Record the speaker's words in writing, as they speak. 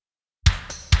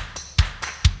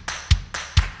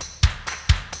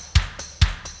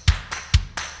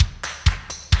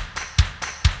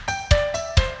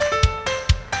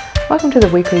Welcome to the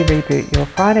weekly ReBoot, your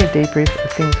Friday debrief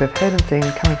of things we've heard and seen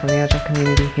coming from the Agile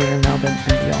community here in Melbourne and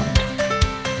beyond.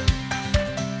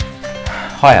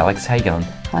 Hi Alex, how you going?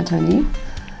 Hi Tony.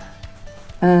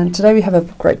 And today we have a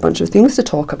great bunch of things to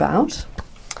talk about.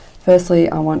 Firstly,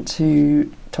 I want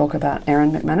to talk about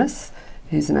Erin McManus,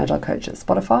 who's an Agile coach at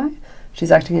Spotify.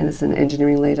 She's acting as an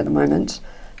engineering lead at the moment.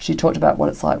 She talked about what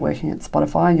it's like working at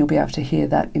Spotify, and you'll be able to hear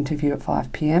that interview at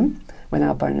 5 p.m. when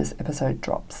our bonus episode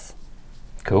drops.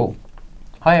 Cool.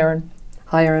 Hi Erin.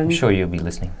 Hi Erin. I'm sure you'll be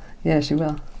listening. Yeah, she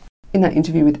will. In that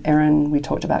interview with Erin, we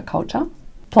talked about culture,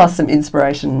 plus some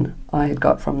inspiration I had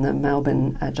got from the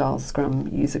Melbourne Agile Scrum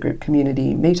User Group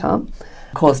Community Meetup,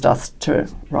 caused us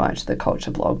to write the culture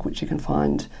blog, which you can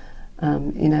find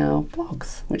in our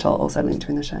blogs, which I'll also link to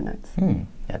in the show notes.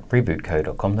 At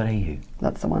rebootco.com.au.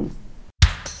 That's the one.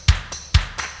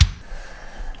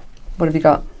 What have you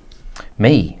got?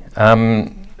 Me?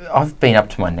 I've been up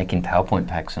to my neck in PowerPoint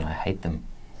packs and I hate them.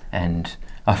 And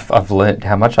I've learnt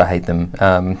how much I hate them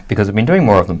because I've been doing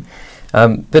more of them.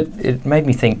 But it made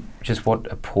me think just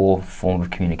what a poor form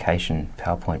of communication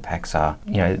PowerPoint packs are.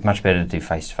 You know, much better to do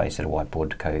face-to-face at a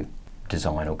whiteboard to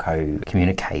co-design or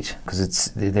co-communicate, because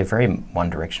they're very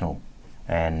one-directional,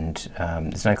 and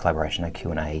there's no collaboration, no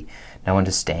Q&A, no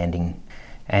understanding,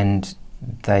 and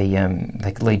they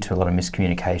lead to a lot of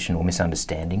miscommunication or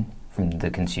misunderstanding from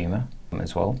the consumer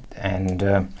as well,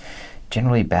 and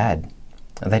generally bad.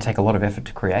 They take a lot of effort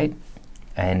to create,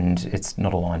 and it's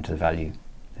not aligned to the value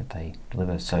that they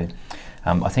deliver. So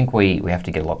I think we have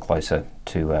to get a lot closer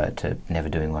to never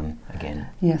doing one again.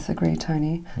 Yes, agree,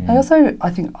 Tony. They also,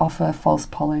 I think, offer false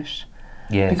polish.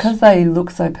 Yes. Because they look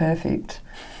so perfect,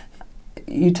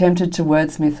 you're tempted to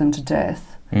wordsmith them to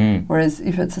death. Whereas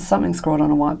if it's something scrawled on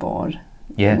a whiteboard,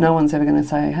 no one's ever going to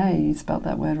say, hey, you spelt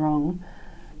that word wrong.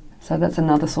 So that's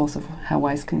another source of how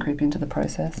waste can creep into the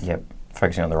process. Yep,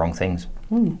 focusing on the wrong things.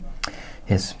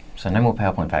 Yes, so no more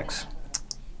PowerPoint packs.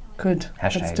 Good.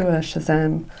 Hashtag. Let's do a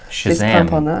Shazam fist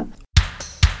pump on that.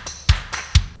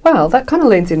 Well, that kind of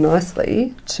leads in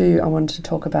nicely to, I wanted to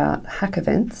talk about hack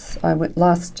events. I went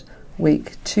last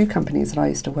week, 2 companies that I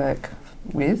used to work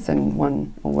with and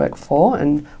one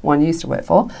used to work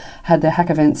for, had their hack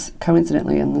events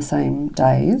coincidentally on the same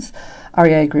days.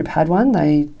 REA Group had one.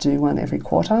 They do one every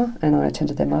quarter, and I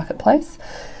attended their marketplace.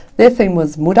 Their theme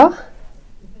was Muda.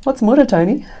 What's Muda,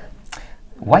 Tony?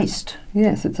 Waste.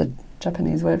 Yes, it's a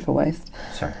Japanese word for waste.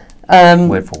 Sorry.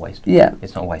 Word for waste. Yeah.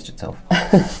 It's not waste itself.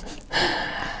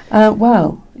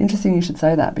 Well, interesting you should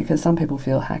say that, because some people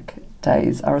feel hack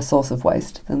days are a source of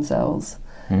waste themselves.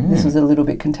 This was a little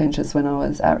bit contentious when I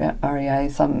was at REA.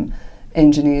 Some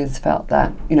engineers felt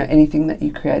that, anything that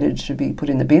you created should be put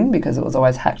in the bin because it was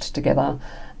always hacked together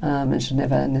and should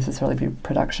never necessarily be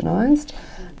productionised.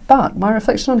 But my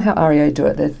reflection on how REA do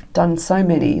it, they've done so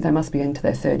many, they must be into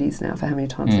their 30s now for how many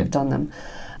times they've done them.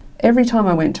 Every time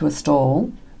I went to a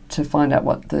stall to find out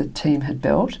what the team had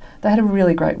built, they had a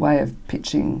really great way of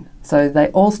pitching. So they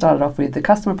all started off with, the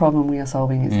customer problem we are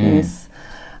solving is this.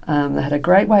 They had a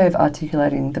great way of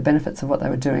articulating the benefits of what they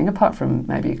were doing, apart from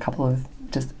maybe a couple of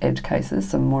just edge cases,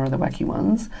 some more of the wacky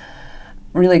ones.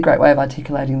 Really great way of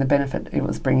articulating the benefit it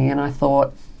was bringing, and I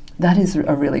thought that is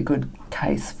a really good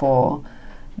case for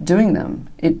doing them.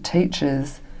 It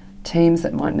teaches teams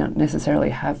that might not necessarily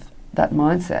have that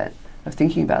mindset of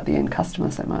thinking about the end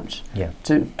customer so much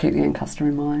to keep the end customer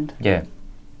in mind. Yeah.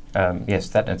 Yes,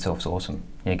 that in itself is awesome.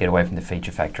 Get away from the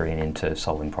feature factory and into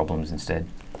solving problems instead.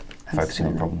 Focusing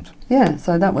on problems. Yeah,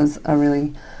 so that was a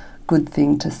really good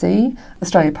thing to see.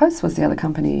 Australia Post was the other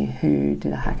company who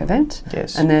did a hack event.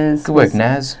 Yes. And there's good work,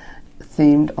 Naz.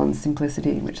 Themed on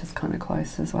simplicity, which is kind of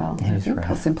close as well. Yeah, I think,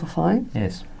 or simplifying.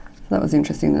 Yes. So that was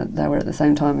interesting that they were at the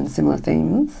same time in similar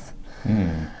themes.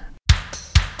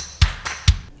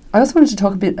 I also wanted to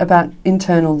talk a bit about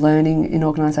internal learning in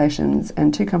organisations,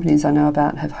 and 2 companies I know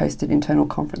about have hosted internal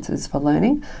conferences for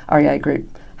learning. REA Group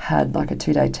had like a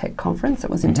 2-day tech conference that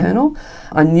was internal.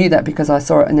 I knew that because I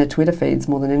saw it in their Twitter feeds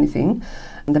more than anything.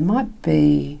 And there might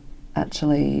be a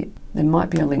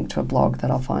link to a blog that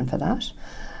I'll find for that.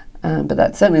 But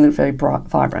that certainly looked very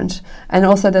vibrant. And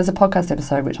also there's a podcast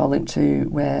episode which I'll link to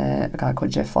where a guy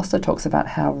called Jeff Foster talks about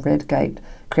how Redgate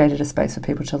created a space for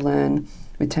people to learn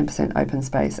with 10% open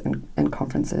space and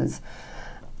conferences.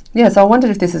 Yeah, so I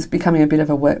wondered if this is becoming a bit of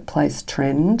a workplace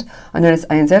trend. I noticed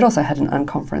ANZ also had an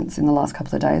unconference in the last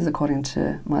couple of days, according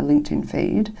to my LinkedIn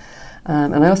feed.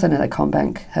 And I also know that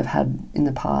CommBank have had in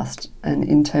the past an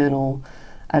internal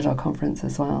Agile conference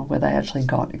as well, where they actually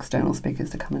got external speakers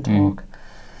to come and talk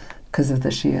because of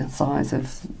the sheer size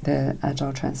of their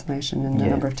Agile transformation and the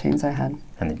number of teams they had.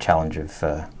 And the challenge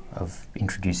of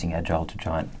introducing Agile to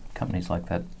giant companies like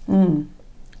that.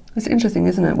 It's interesting,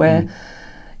 isn't it? Where,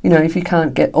 if you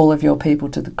can't get all of your people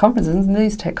to the conferences, and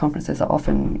these tech conferences are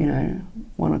often, $1,000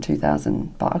 or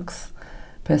 $2,000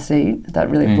 per seat, that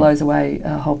really blows away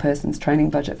a whole person's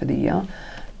training budget for the year.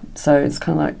 So it's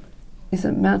kind of like, is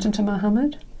it Mountain to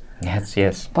Muhammad?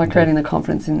 Yes. By creating the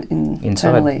conference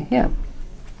internally. Yeah.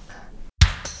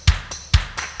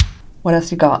 What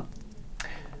else you got?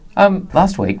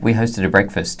 Last week we hosted a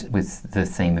breakfast with the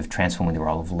theme of transforming the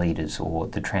role of leaders, or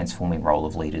the transforming role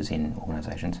of leaders in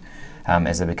organisations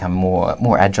as they become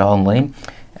more agile and lean.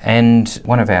 And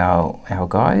one of our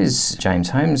guys, James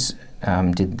Holmes,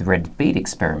 did the ReBoot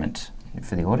experiment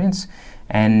for the audience,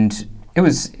 and it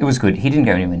was good. He didn't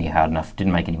go anywhere near hard enough,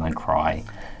 didn't make anyone cry,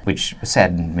 which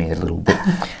saddened me a little bit.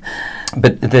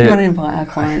 But you want to invite our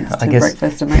clients to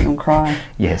breakfast and make them cry.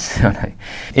 Yes, I know.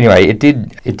 Anyway, it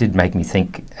did make me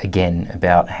think again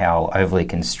about how overly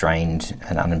constrained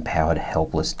and unempowered,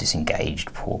 helpless,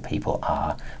 disengaged poor people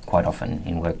are quite often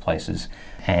in workplaces.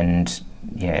 And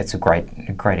yeah, it's a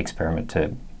great experiment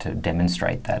to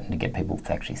demonstrate that and to get people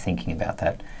actually thinking about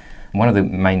that. One of the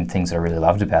main things that I really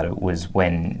loved about it was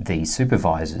when the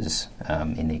supervisors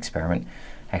in the experiment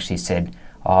actually said,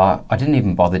 I didn't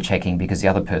even bother checking because the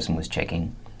other person was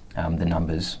checking the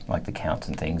numbers, like the counts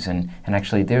and things, and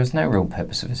actually there was no real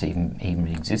purpose of us even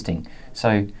existing.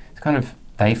 So it's kind of,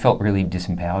 they felt really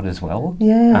disempowered as well.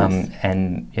 Yes.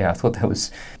 And yeah, I thought that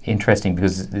was interesting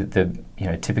because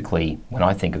typically when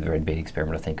I think of the ReBoot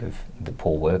experiment, I think of the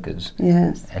poor workers,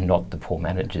 yes, and not the poor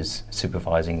managers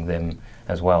supervising them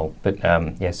as well. But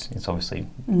yes, it's obviously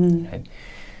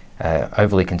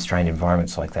overly constrained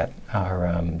environments like that are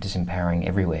disempowering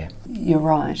everywhere. You're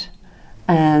right.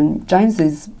 And James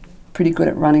is pretty good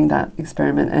at running that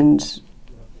experiment and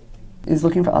is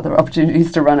looking for other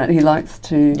opportunities to run it. He likes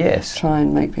to try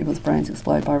and make people's brains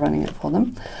explode by running it for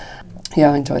them.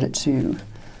 Yeah, I enjoyed it too.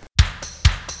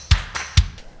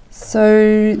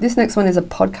 So this next one is a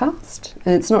podcast.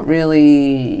 It's not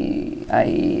really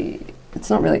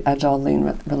Agile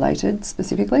Lean related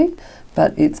specifically,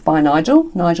 but it's by Nigel.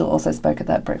 Nigel also spoke at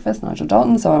that breakfast, Nigel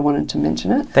Dalton, so I wanted to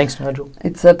mention it. Thanks, Nigel.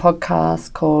 It's a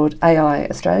podcast called AI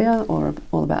Australia, or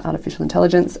all about artificial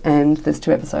intelligence, and there's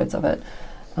 2 episodes of it.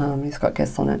 He's got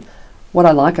guests on it. What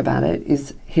I like about it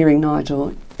is hearing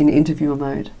Nigel in interviewer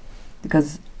mode,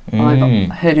 because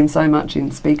I've heard him so much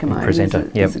in speaker mode. Presenter,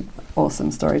 he's an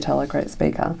awesome storyteller, great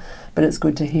speaker, but it's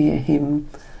good to hear him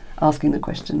asking the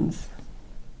questions.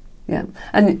 Yeah,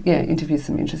 and interviews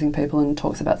some interesting people and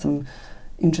talks about some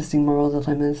interesting moral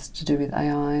dilemmas to do with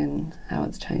AI and how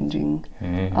it's changing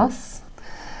us.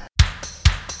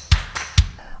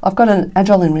 I've got an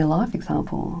Agile in real life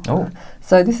example. Oh.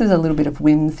 So this is a little bit of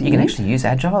whimsy. You can actually use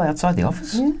Agile outside the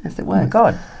office? Yes, it works. Oh my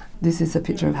God. This is a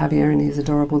picture of Javier and his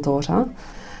adorable daughter.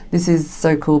 This is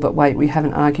so cool, but wait, we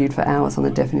haven't argued for hours on the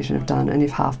definition of done, and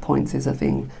if half points is a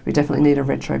thing, we definitely need a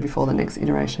retro before the next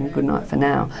iteration. Good night for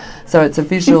now. So it's a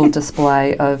visual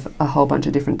display of a whole bunch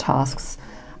of different tasks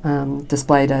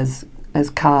displayed as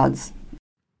cards.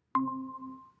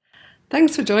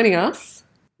 Thanks for joining us.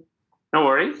 No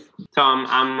worries. So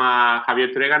I'm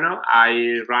Javier Turegano.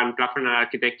 I run platform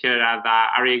architecture at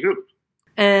the REA Group.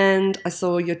 And I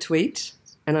saw your tweet,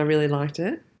 and I really liked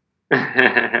it.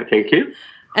 Thank you.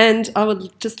 And I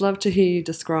would just love to hear you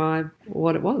describe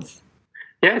what it was.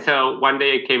 Yeah, so one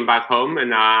day I came back home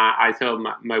and I saw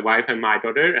my wife and my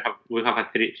daughter. We have a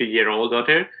 3-year-old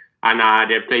daughter, and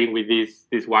they're playing with this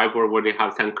whiteboard where they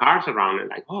have some cards around. And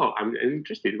like, oh, I'm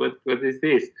interested. What is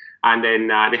this? And then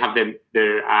they have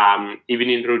their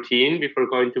evening routine before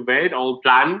going to bed, all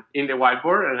planned in the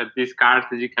whiteboard, and have these cards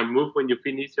that you can move when you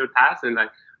finish your task. And like,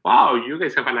 wow, you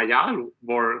guys have an agile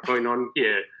board going on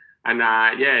here. And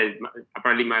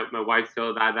apparently my wife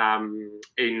saw that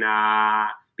in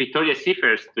Victoria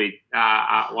Schiffer's tweet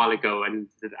a while ago, and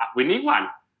said, we need one.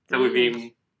 So we've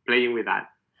been playing with that.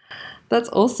 That's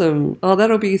awesome. Oh,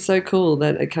 that'll be so cool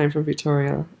that it came from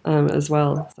Victoria as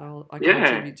well. So I can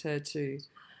contribute to her too.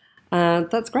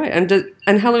 That's great.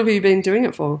 And how long have you been doing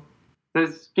it for?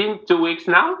 It's been 2 weeks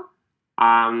now.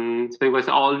 So it was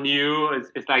all new.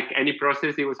 It's like any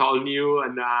process. It was all new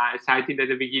and exciting at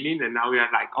the beginning, and now we are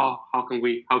like, oh, how can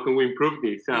we improve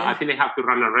this? So I think I have to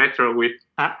run a retro with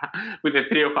the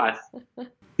 3 of us.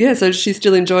 Yeah. So she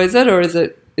still enjoys it, or is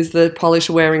the polish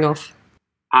wearing off?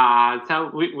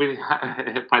 So we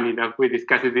funny enough, we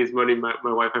discussed it this morning, my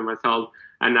wife and myself,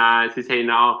 and she said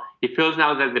now it feels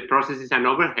now that the process is an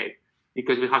overhead,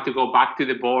 because we have to go back to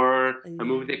the board and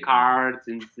move the cards,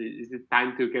 and it's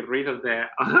time to get rid of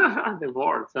the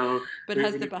board. So, but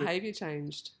has the behaviour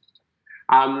changed?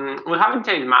 We haven't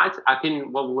changed much. I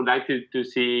think what we would like to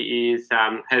see is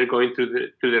her going through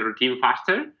the routine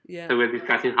faster. Yeah. So we're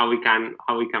discussing how we can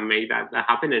make that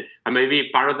happen, and maybe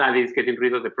part of that is getting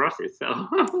rid of the process. So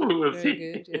we'll Very see.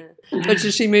 good, yeah. So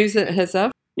does she move it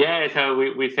herself? Yeah, so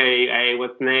we say, hey,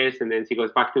 what's next? And then she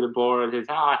goes back to the board and says,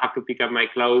 I have to pick up my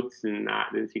clothes. And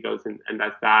then she goes and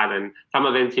does that. And some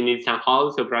of them she needs some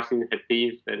help, so brushing her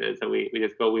teeth. And so we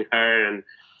just go with her. And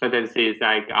sometimes she's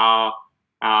like,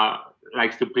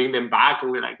 likes to bring them back.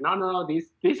 And we're like, no,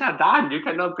 these are done. You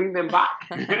cannot bring them back.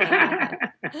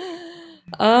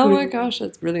 Oh my gosh,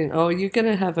 that's brilliant. Oh, you're going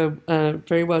to have a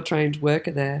very well-trained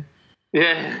worker there.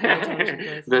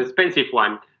 Yeah, the expensive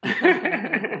one.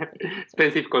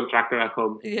 Expensive contractor at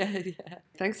home. Yeah.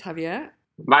 Thanks, Javier.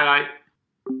 Bye.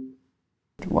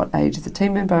 What age is a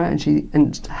team member? And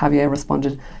Javier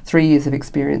responded, 3 years of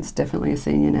experience, definitely a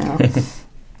senior now,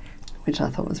 which I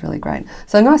thought was really great.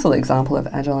 So a nice little example of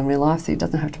agile in real life. So it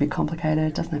doesn't have to be complicated,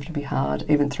 it doesn't have to be hard.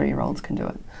 Even 3-year-olds can do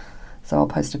it. So I'll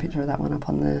post a picture of that one up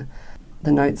on the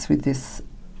notes with this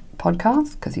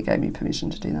podcast because he gave me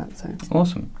permission to do that. So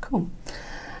awesome. Cool.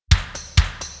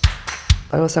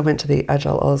 I also went to the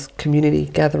Agile Oz community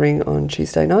gathering on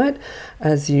Tuesday night.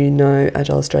 As you know,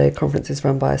 Agile Australia conference is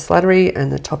run by Slattery,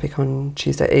 and the topic on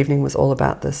Tuesday evening was all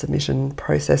about the submission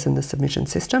process and the submission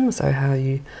system, so how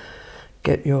you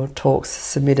get your talks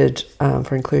submitted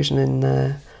for inclusion in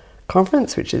the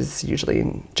conference, which is usually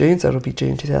in June, so it'll be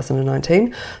June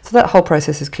 2019. So that whole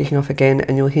process is kicking off again,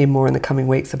 and you'll hear more in the coming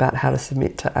weeks about how to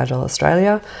submit to Agile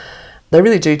Australia. They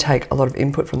really do take a lot of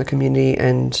input from the community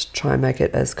and try and make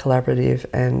it as collaborative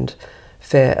and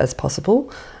fair as possible.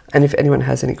 And if anyone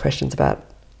has any questions about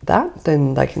that,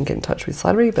 then they can get in touch with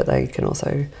Slattery, but they can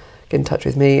also get in touch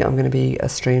with me. I'm going to be a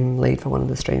stream lead for one of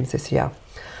the streams this year.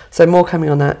 So more coming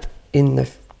on that in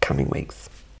the coming weeks.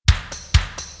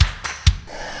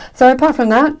 So apart from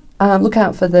that, look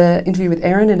out for the interview with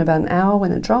Erin in about an hour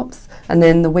when it drops. And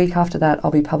then the week after that,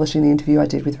 I'll be publishing the interview I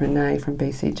did with Renee from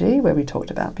BCG, where we talked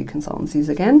about big consultancies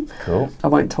again. Cool. I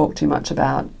won't talk too much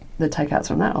about the takeouts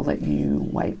from that. I'll let you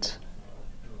wait.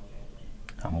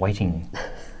 I'm waiting.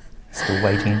 Still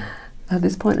waiting. At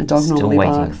this point, a dog Still normally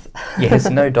waiting. barks. Yes,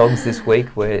 no dogs this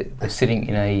week. We're sitting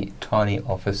in a tiny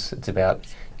office. It's about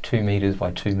 2 metres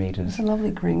by 2 metres. There's a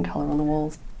lovely green colour on the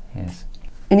walls. Yes.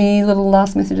 Any little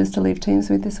last messages to leave teams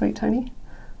with this week, Tony?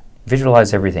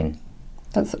 Visualise everything.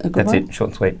 That's a good That's one. it,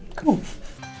 short and sweet. Cool.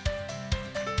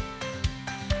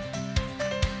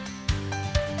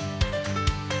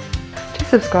 To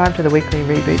subscribe to the weekly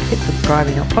Reboot, hit subscribe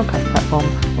in your podcast platform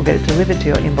or get it delivered to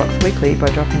your inbox weekly by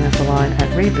dropping us a line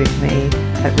at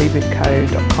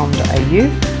rebootme@rebootco.com.au,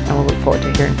 and we'll look forward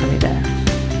to hearing from you there.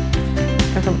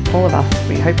 And from all of us,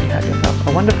 we hope you have yourself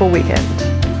a wonderful weekend.